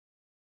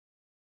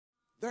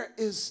there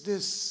is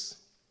this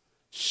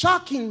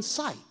shocking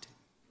sight.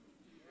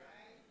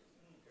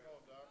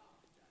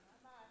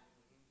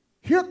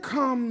 Here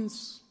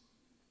comes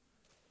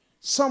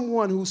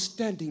someone who's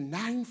standing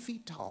 9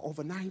 feet tall,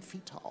 over 9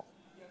 feet tall.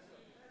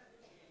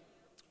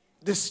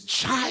 This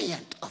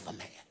giant of a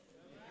man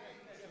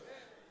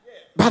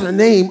by the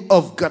name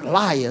of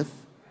Goliath.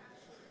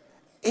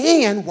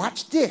 And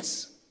watch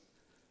this.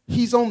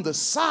 He's on the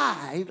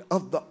side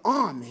of the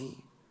army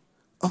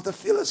of the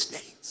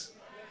Philistines.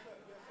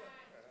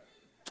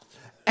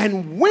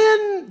 And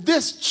when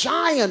this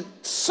giant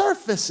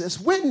surfaces,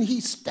 when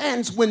he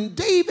stands, when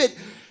David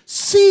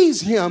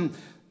sees him,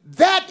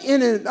 that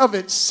in and of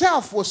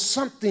itself was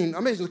something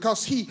amazing,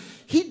 because he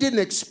didn't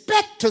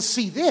expect to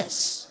see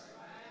this.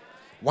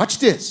 Watch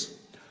this.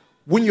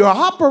 When you're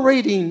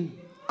operating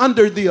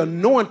under the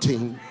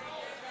anointing,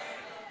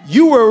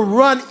 you will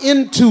run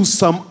into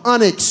some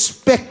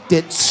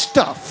unexpected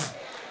stuff.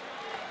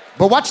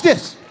 But watch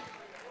this.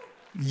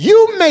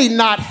 You may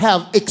not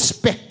have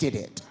expected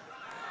it,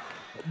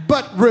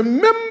 but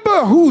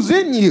remember who's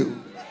in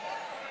you.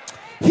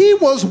 He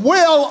was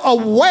well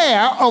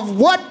aware of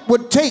what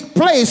would take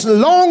place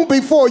long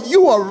before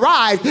you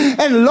arrived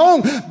and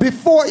long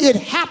before it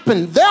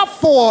happened.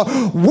 Therefore,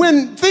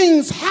 when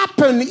things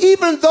happen,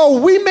 even though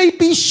we may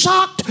be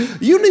shocked,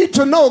 you need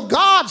to know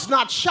God's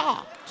not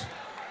shocked.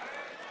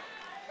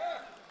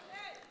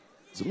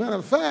 As a matter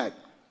of fact,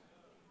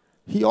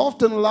 he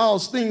often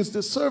allows things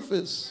to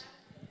surface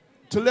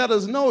to let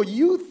us know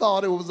you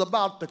thought it was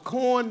about the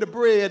corn, the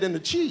bread, and the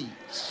cheese.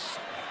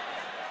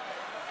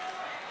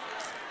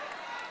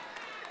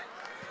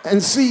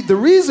 And see, the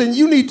reason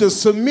you need to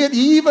submit,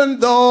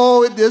 even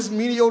though this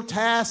menial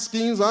task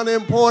seems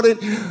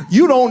unimportant,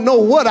 you don't know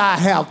what I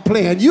have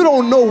planned. You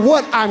don't know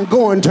what I'm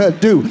going to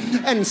do.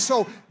 And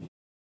so